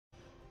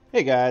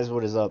Hey guys,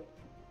 what is up?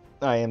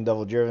 I am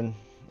Devil Driven.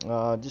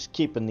 Just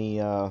keeping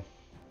the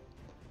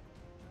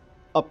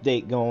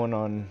update going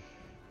on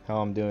how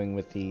I'm doing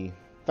with the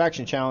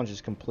faction challenge is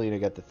complete. I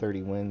got the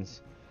 30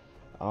 wins,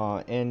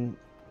 and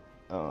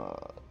uh,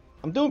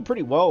 I'm doing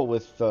pretty well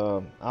with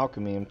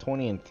alchemy. I'm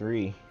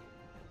 20-3.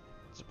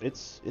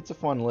 It's a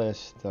fun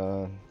list.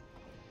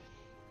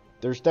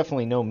 There's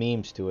definitely no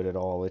memes to it at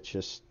all. It's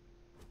just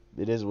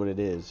it is what it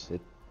is.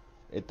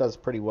 It does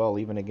pretty well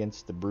even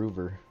against the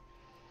Brewer.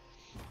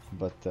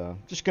 But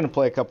just gonna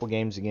play a couple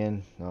games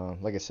again.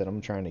 Like I said, I'm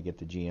trying to get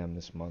the GM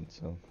this month,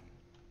 so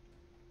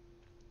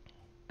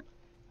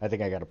I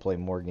think I got to play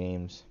more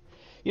games.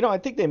 You know, I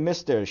think they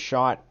missed a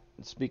shot.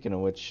 Speaking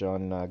of which,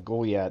 on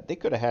Goliath, they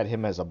could have had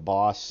him as a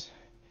boss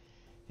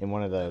in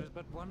one of the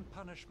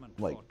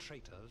like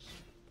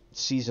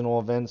seasonal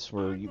events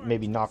where you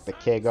maybe knock the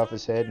keg off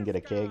his head and get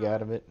a keg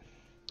out of it.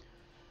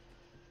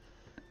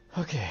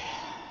 Okay.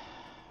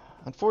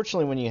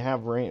 Unfortunately, when you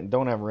have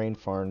don't have rain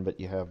farm, but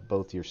you have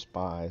both your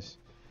spies.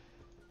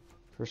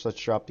 First, let's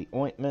drop the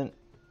ointment.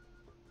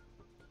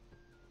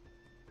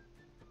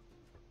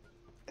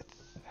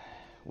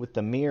 With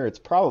the mirror, it's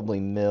probably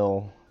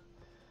mill.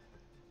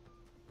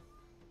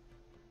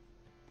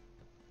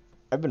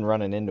 I've been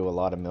running into a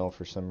lot of mill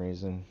for some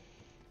reason.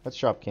 Let's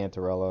drop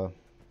Cantarella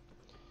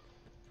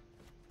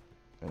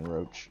and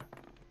Roach.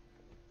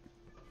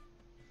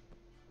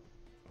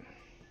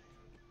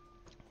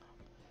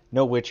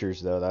 No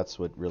Witchers, though. That's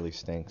what really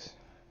stinks.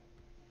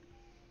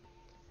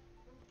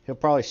 He'll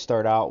probably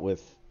start out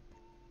with...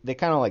 They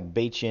kind of like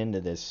bait you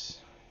into this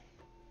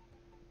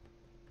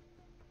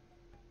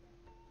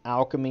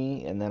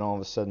alchemy, and then all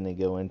of a sudden they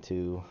go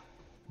into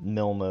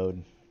mill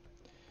mode.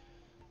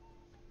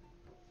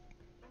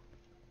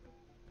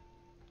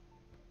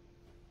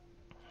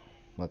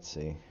 Let's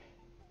see.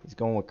 He's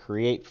going with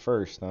create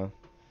first, huh?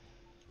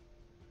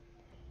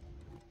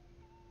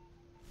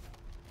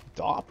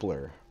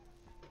 Doppler.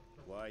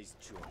 Wise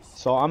choice.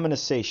 So I'm gonna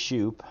say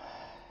Shoop.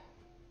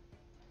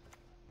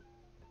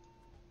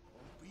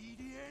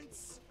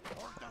 Obedience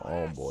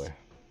Oh boy.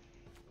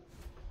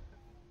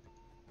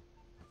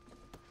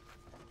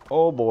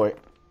 Oh boy.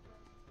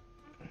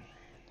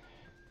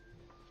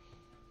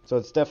 So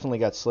it's definitely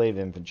got slave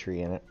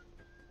infantry in it.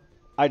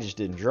 I just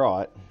didn't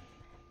draw it.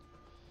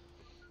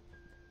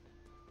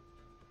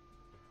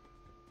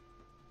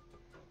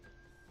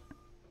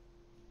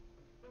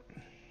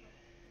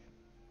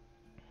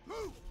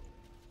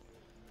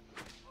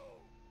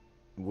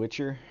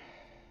 Witcher.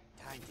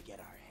 Time to get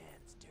our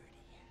hands dirty.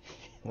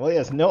 Well, he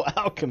has no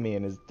alchemy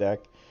in his deck.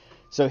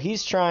 So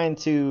he's trying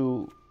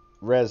to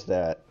res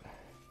that.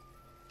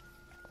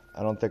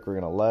 I don't think we're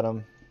going to let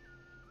him.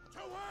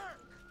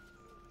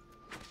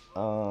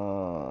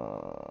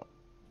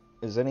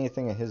 Is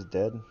anything of his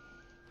dead?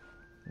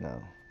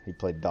 No. He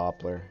played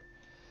Doppler.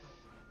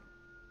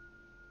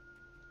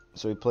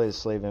 So he plays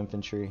slave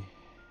infantry.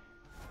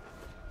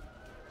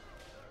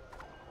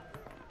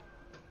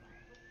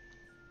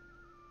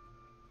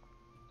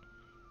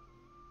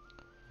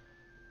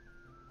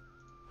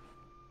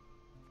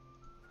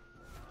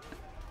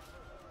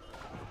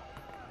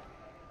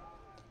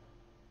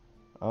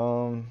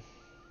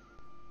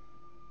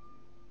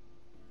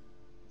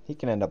 He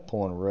can end up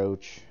pulling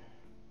Roach.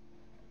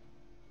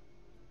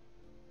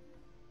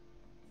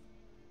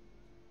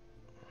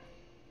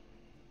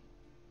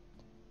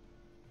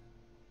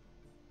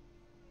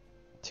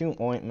 Two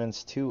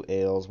ointments, two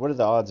ales. What are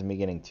the odds of me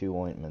getting two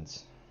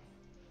ointments?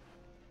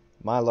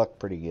 My luck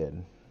pretty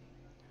good.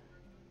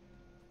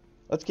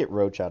 Let's get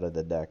Roach out of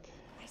the deck.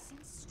 I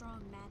sense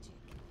strong magic.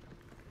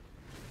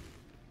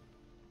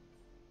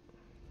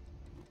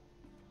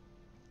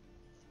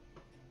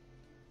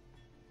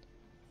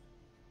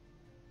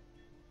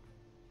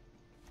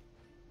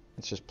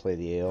 Let's just play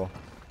the ale.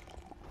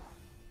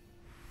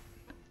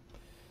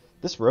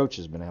 This Roach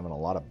has been having a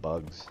lot of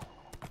bugs.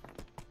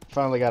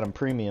 Finally got him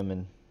premium,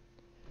 and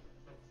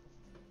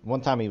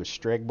one time he was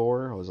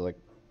Stregbor. I was like,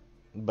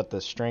 but the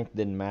strength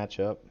didn't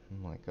match up.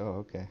 I'm like,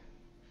 oh, okay.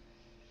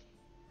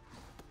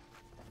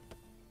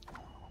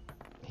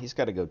 He's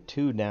got to go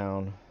 2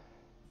 down.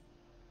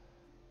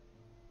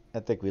 I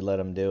think we let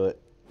him do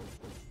it.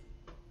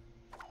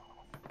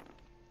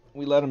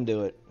 We let him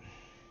do it.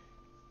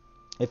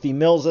 If he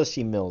mills us,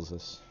 he mills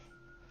us.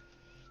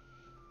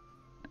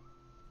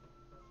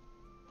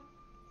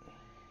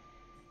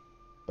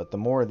 But the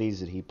more of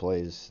these that he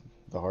plays,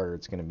 the harder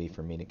it's going to be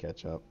for me to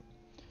catch up.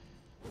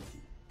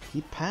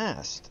 He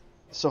passed.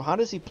 So how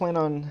does he plan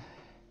on...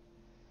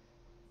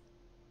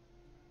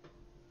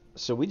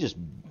 So we just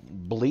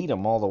bleed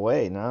him all the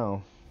way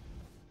now.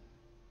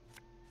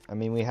 I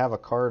mean, we have a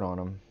card on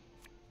him.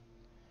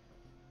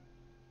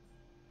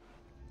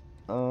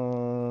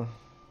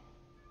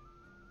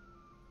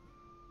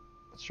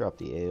 Let's drop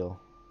the ale.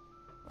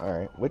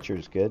 Alright,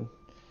 Witcher's good.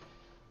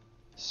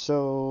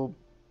 So...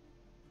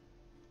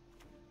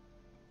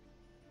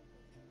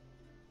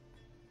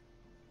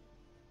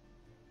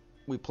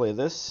 we play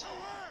this.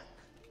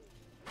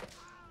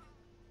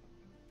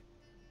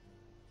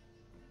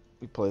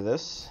 We play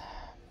this.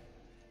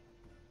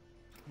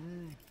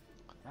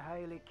 A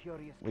highly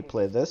curious We case.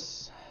 play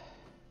this.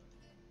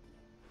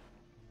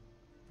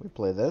 We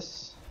play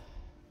this.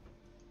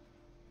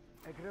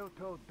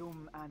 Agrilto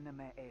dum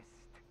anima est,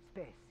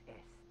 spes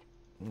est.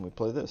 And we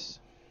play this.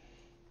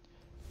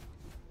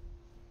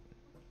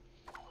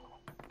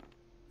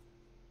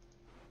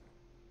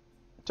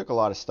 Took a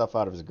lot of stuff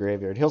out of his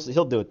graveyard.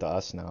 He'll do it to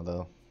us now,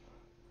 though.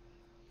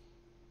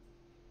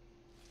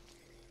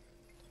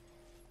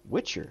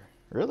 Witcher,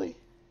 really?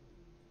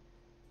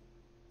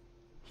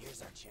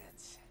 Here's our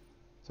chance.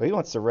 So he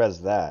wants to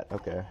res that.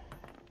 Okay.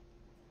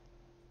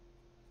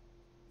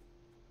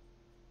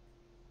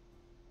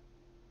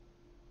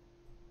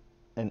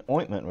 An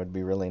ointment would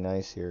be really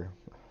nice here.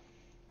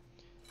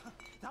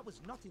 That was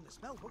not in the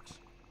spell books.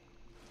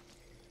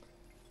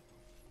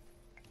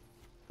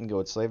 And go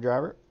with slave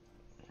driver.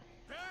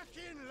 Back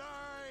in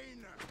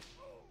line.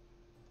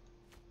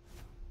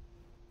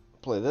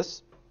 Play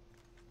this.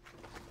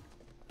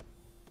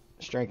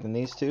 Strengthen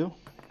these two.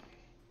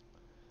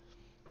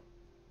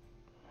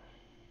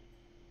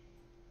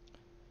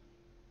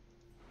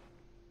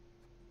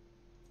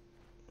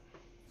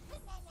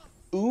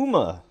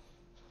 Uma.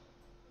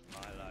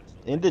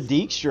 Into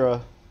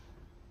Dijkstra.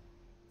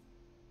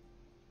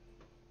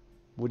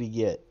 What'd he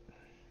get?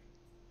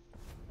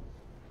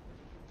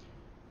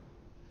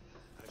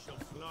 I shall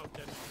flog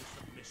them into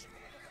submission.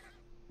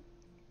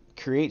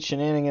 Create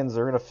shenanigans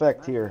are in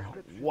effect here.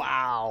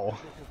 Wow.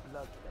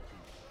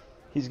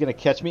 He's gonna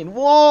catch me.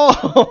 Whoa!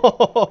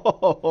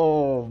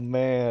 Oh,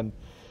 man.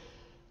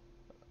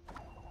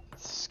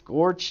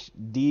 Scorch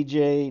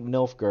DJ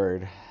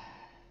Nilfgaard.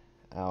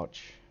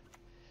 Ouch.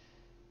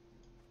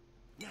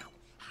 Now,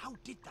 how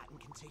did that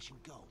incantation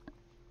go?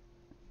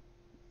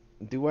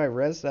 Do I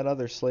res that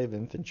other slave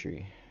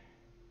infantry?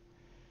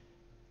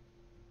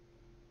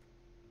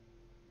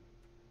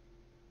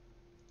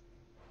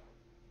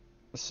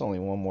 It's only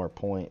one more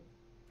point.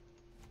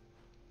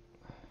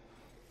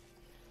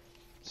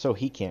 So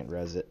he can't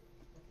res it.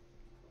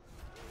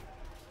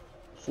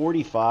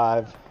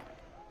 45.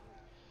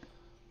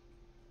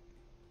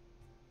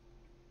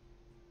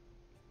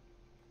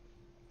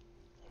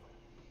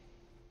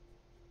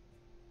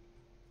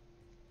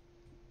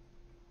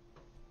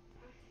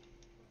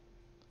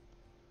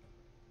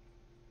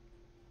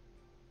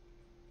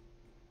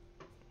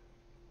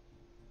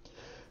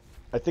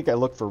 I think I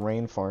look for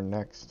Rainfarn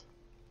next.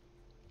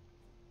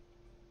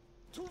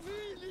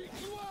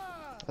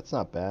 That's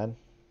not bad.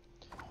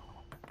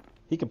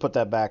 He can put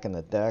that back in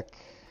the deck.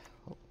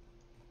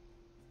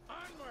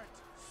 Onward,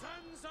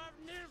 sons of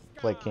Nilfgaard.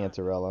 Play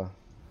Cantarella.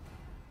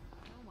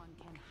 No one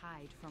can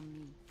hide from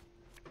me.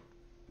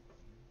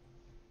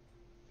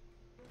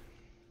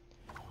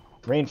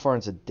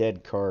 Rainfarn's a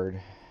dead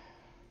card.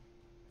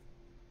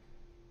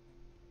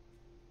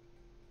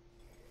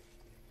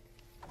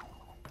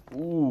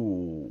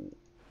 Ooh.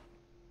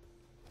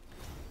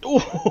 Ooh.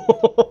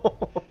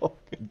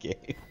 Good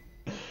game.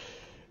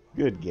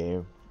 Good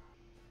game.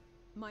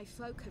 My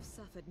folk have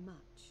suffered much.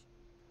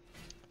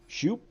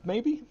 Shoot,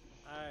 maybe?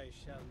 I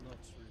shall not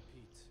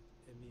repeat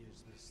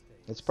Emir's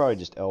mistakes. It's probably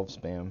just elf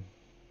spam.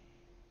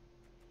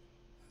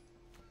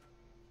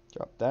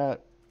 Drop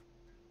that.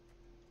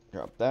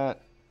 Drop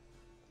that.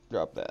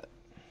 Drop that.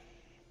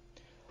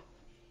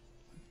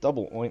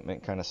 Double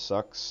ointment kind of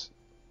sucks.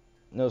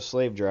 No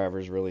slave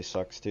drivers really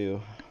sucks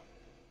too.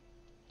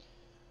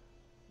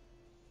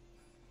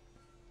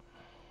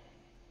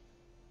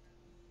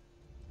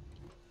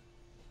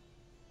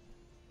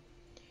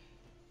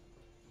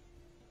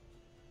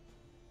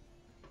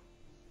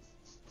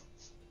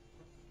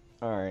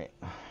 All right.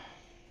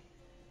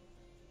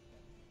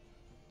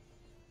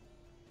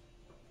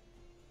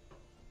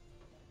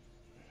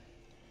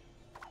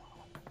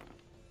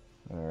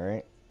 All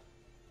right.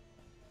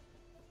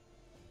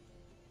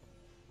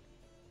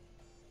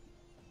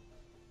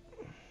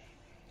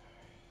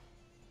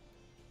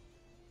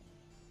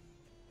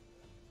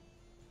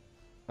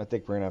 I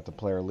think we're going to have to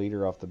play our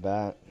leader off the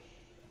bat.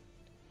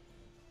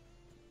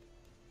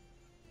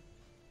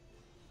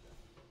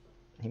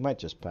 He might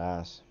just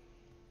pass.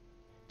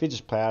 If he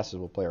just passes,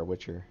 we'll play our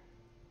Witcher.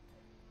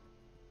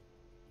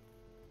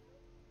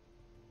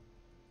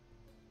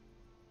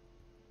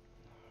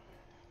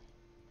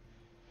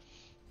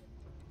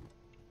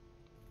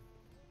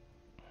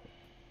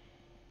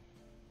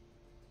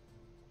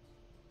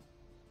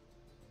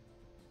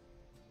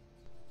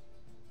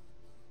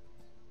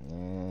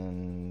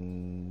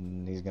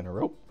 And he's going to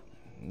rope.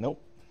 Nope.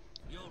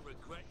 You'll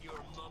regret your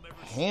mom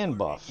ever Hand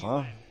buff,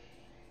 huh?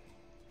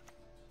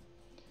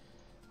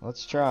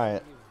 Let's try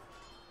it.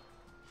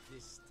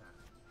 This time.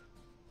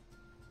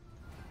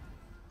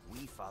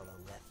 We follow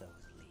Letho's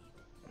lead.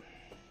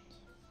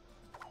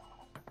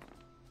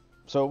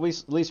 So at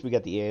least we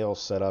got the ale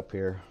set up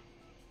here.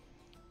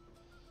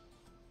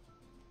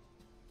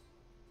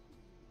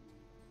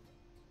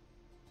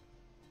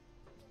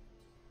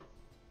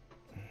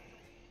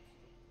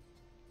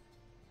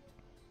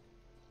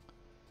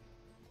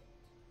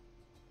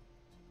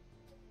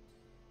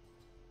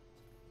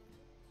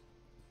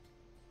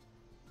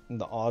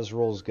 The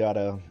Osroll's got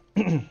a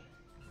Fine.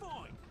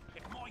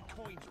 If my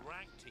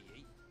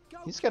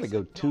He's got to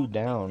go 2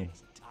 down.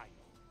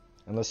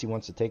 Unless he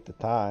wants to take the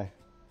tie.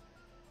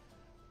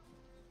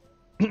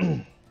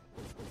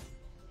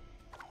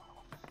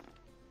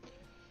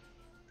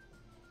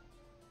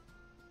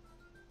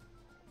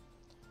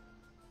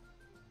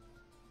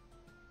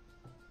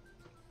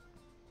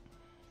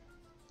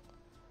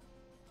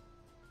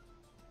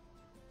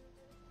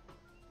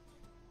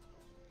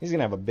 He's going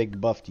to have a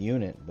big buffed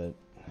unit, but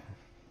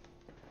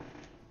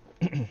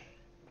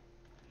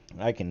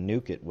I can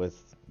nuke it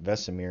with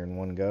Vesemir in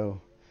one go.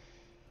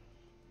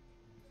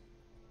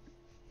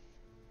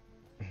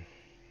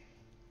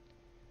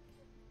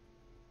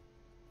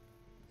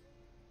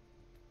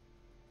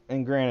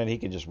 And granted, he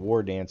could just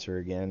War Dancer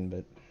again,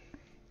 but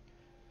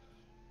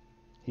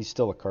he's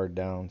still a card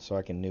down, so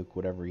I can nuke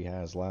whatever he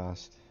has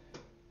last.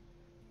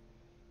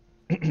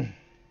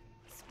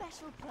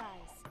 Special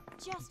prize,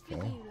 just for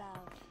you, love.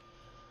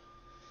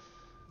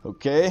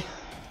 Okay.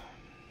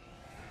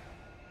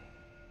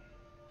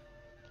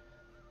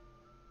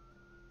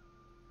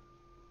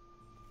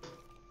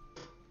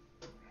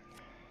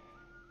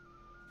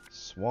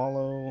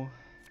 Swallow.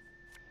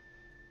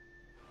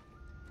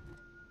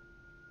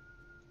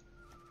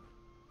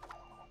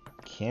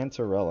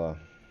 Cantarella.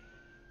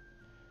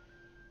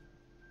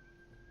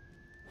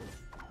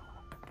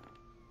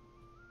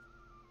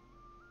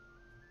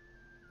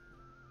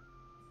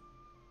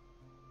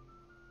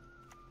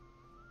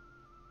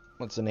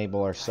 Let's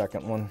enable our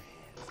second one.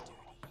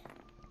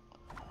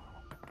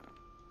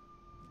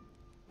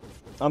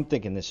 I'm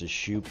thinking this is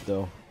Shoop,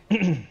 though.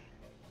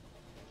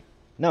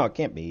 No, it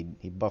can't be.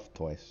 He buffed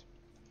twice.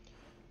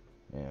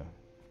 Yeah.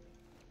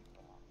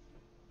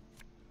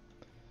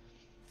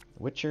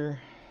 Witcher.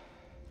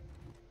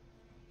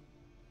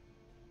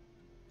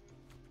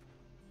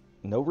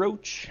 No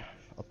roach.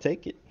 I'll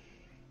take it.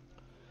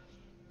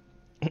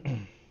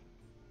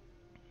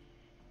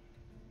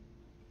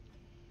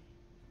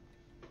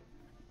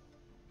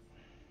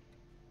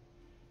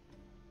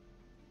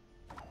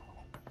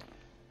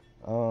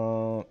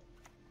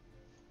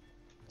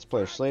 Let's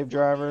play our slave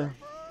driver.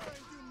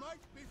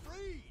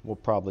 We'll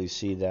probably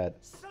see that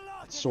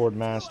sword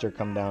master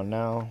come down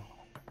now.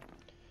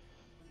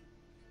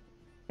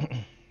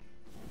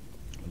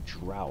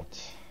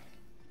 Drought.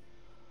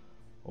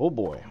 Oh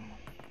boy.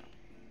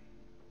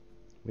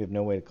 We have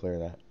no way to clear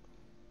that.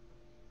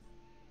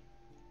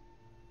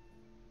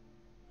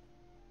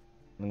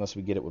 Unless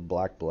we get it with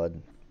black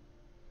blood.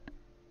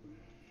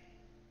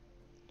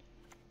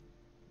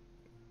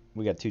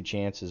 We got 2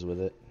 chances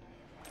with it.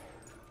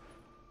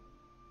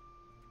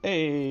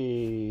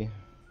 Hey!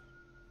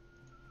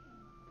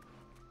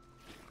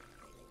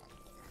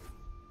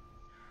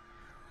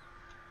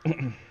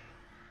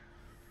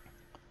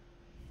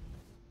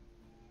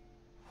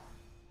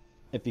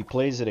 If he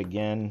plays it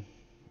again,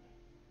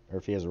 or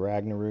if he has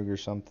Ragnarok or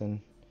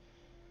something,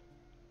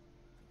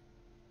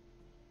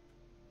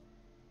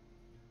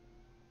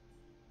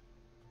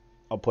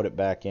 I'll put it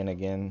back in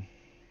again.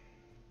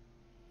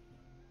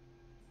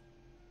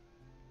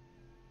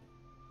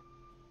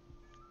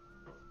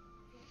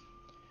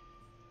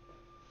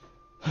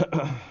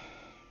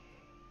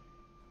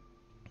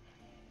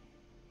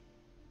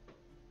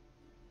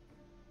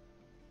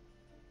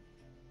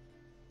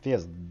 If he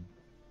has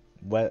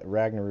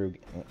Ragnarok,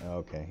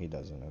 okay, he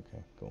doesn't.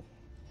 Okay, cool.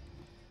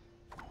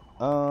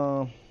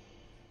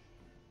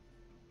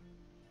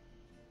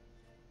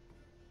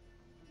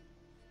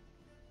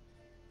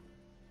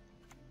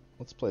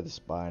 Let's play the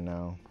spy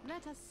now.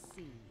 Let us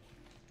see.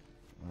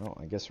 Well,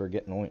 I guess we're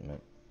getting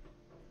ointment.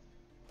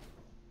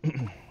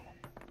 I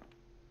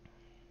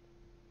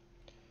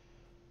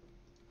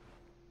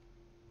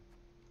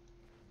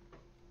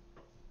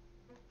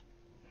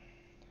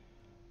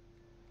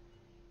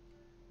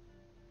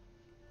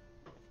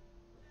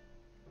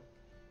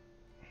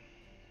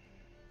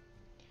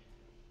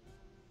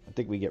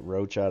think we get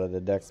Roach out of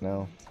the deck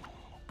now.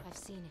 I've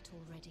seen it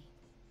already.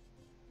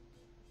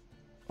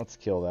 Let's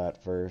kill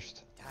that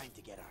first. Time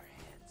to get our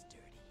hands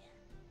dirty.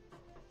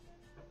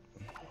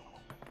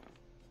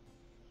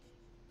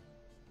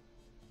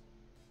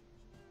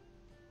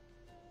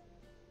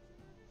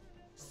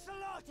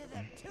 Slaughter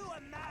them to a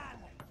man!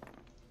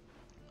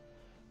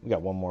 We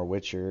got one more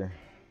Witcher.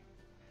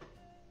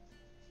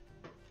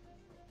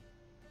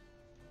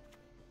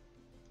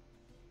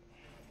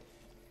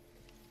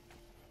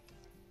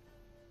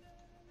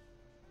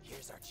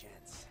 Here's our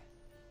chance.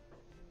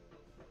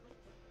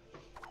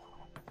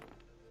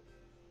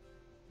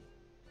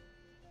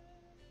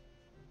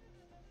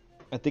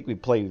 I think we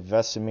play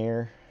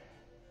Vesemir.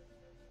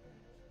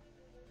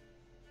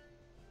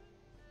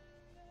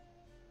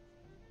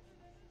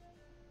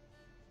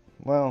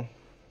 Well,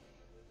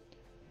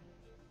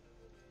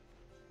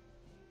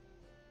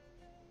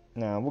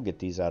 nah, we'll get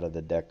these out of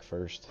the deck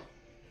first.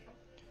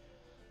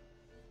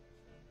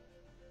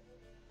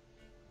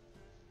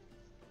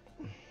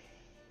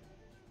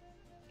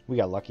 We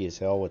got lucky as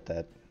hell with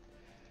that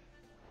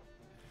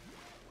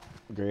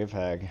Grave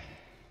Hag.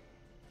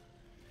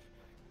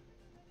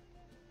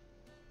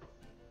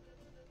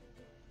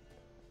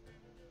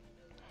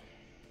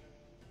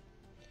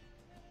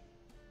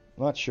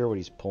 I'm not sure what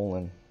he's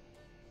pulling.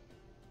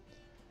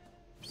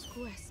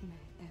 Scoia'tael.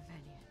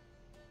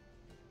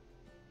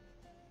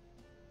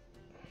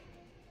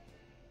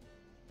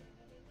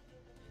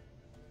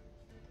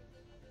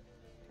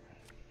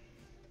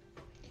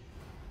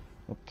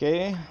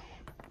 Okay.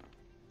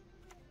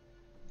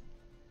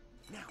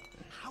 Now,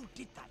 how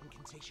did that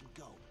incantation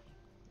go?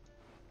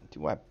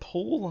 Do I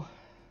pull?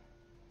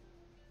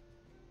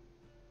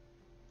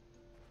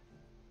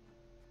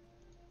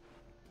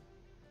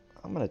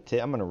 I'm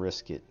gonna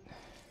risk it.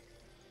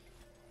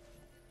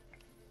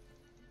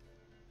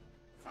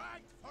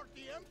 Fight for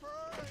the Emperor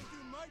and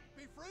you might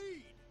be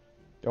freed.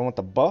 Do I want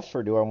the buff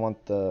or do I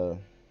want the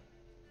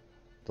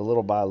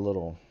little by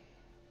little?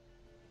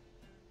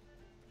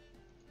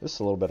 This is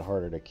a little bit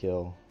harder to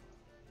kill.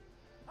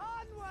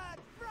 Onward,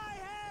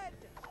 Fryhead!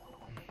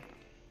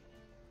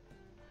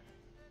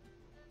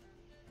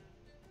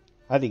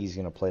 I think he's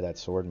gonna play that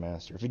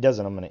Swordmaster. If he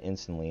doesn't, I'm gonna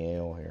instantly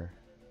ale here.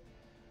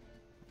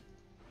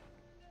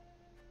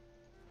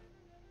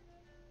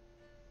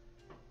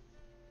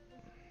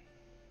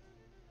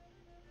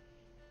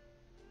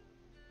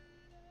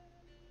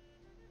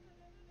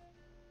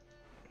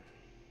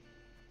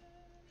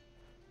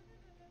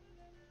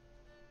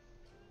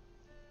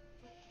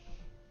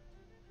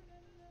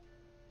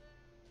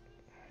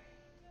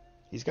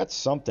 He's got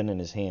something in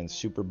his hand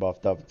super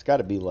buffed up. It's got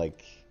to be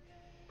like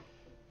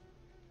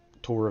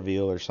tool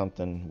reveal or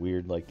something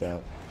weird like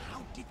that.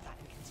 How did that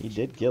He incantation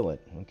did kill it.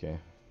 Okay.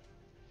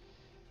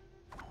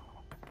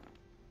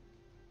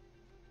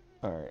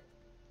 Alright.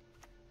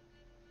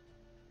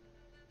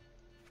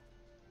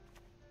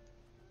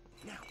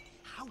 Now,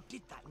 how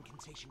did that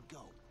incantation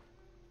go?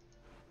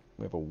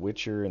 We have a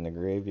Witcher in the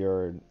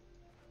graveyard.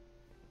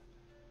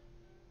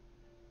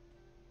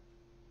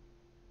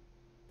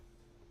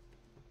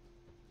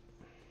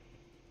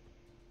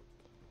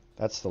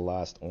 That's the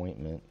last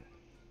ointment.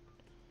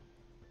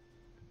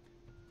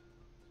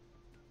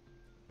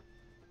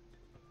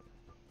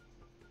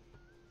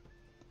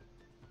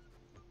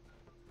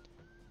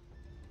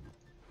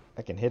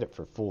 I can hit it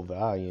for full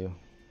value.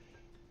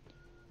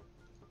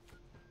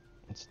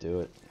 Let's do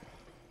it.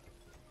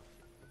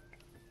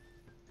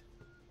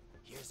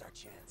 Here's our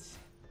chance.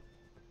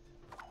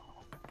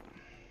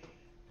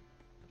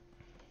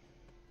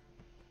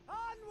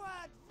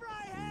 Onward,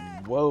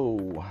 Fryhead!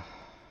 Whoa.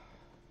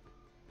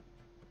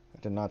 I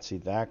did not see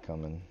that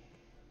coming.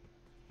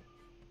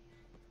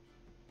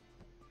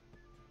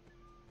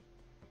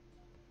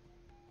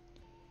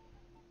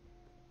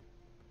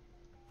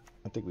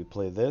 I think we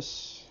play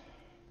this.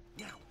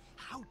 Now,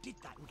 how did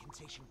that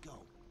incantation go?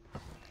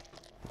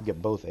 Get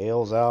both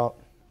ales out.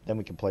 Then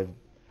we can play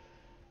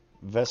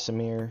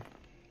Vesemir.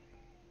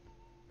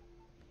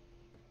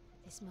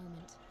 This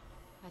moment,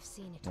 I've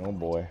seen it. Oh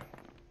boy.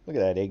 Look at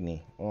that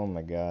Igni. Oh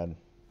my god.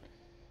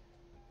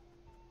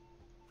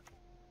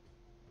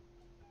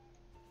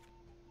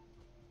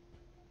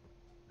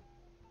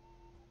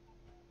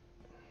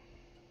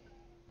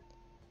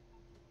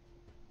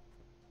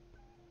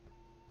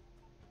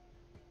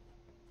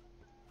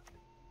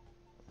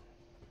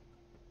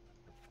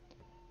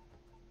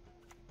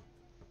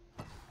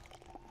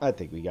 I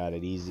think we got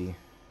it easy.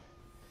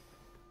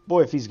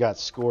 Boy, if he's got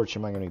Scorch,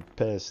 am I going to be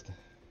pissed.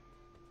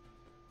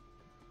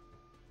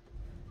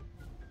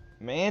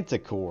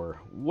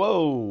 Manticore.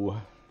 Whoa.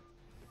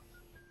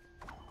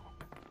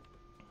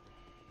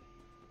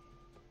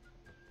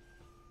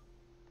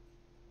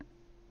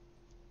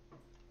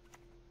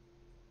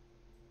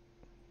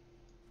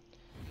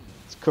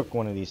 Let's cook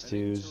one of these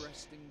twos.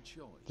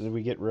 Did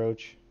we get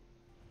Roach?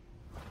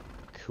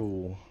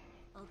 Cool.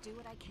 I'll do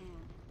what I can.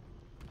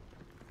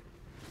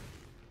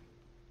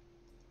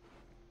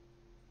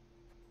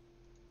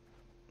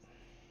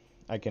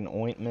 I can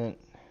ointment.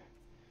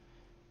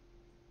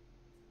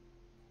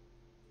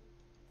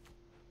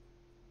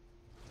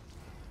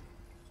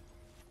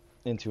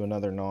 Into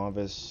another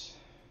novice.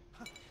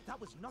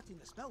 That was not in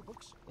the spell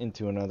books.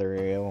 Into another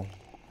ale.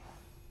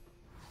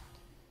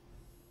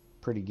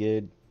 Pretty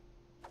good.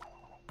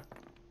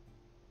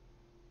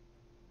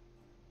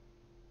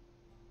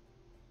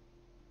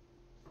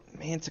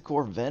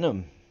 Manticore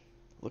Venom.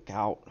 Look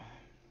out.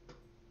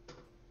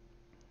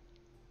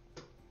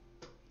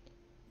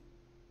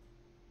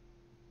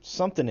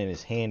 Something in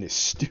his hand is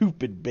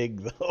stupid big,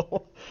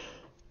 though.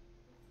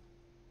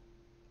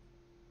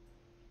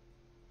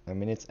 I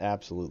mean, it's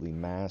absolutely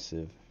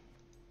massive.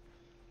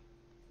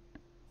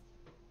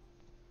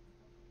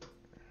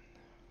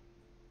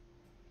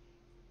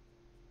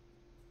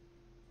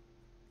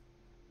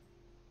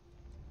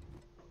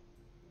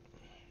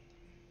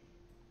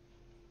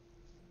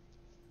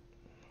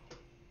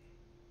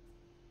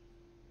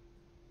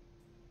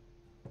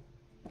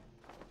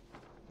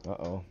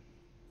 Uh-oh.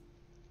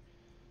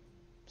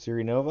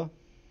 Nova?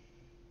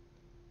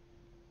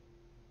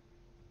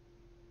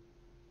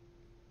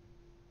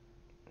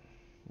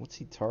 What's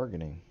he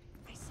targeting?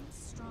 I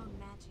sense strong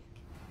magic.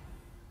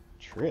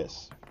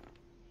 Triss.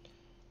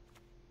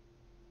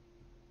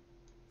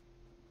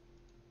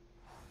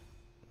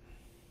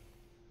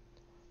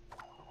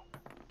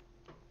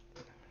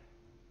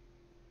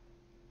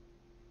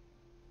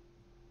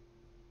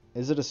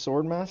 Is it a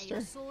sword May master?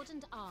 your sword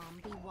and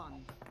arm be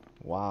one.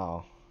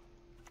 Wow.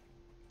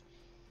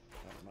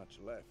 Not much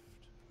left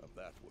of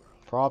that world.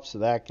 Props to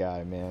that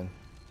guy, man.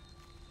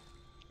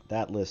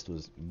 That list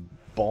was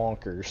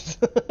bonkers.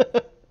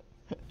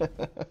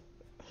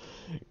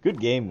 Good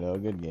game, though.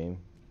 Good game.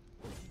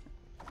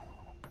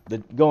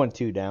 Going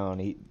 2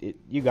 down,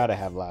 you got to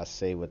have last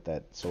say with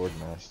that sword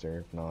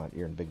master. If not,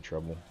 you're in big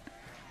trouble.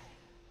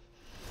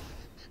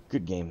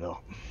 Good game, though.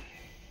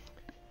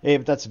 Hey,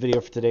 but that's the video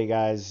for today,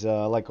 guys.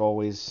 Like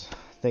always,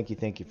 thank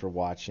you for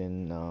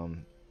watching.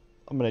 I'm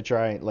going to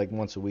try, like,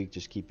 once a week,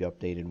 just keep you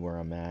updated where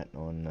I'm at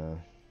on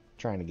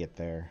trying to get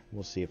there.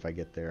 We'll see if I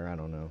get there. I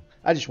don't know.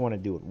 I just want to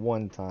do it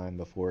one time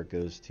before it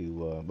goes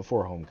to,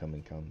 before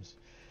homecoming comes.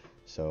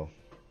 So,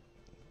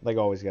 like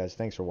always, guys,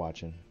 thanks for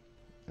watching,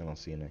 and I'll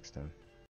see you next time.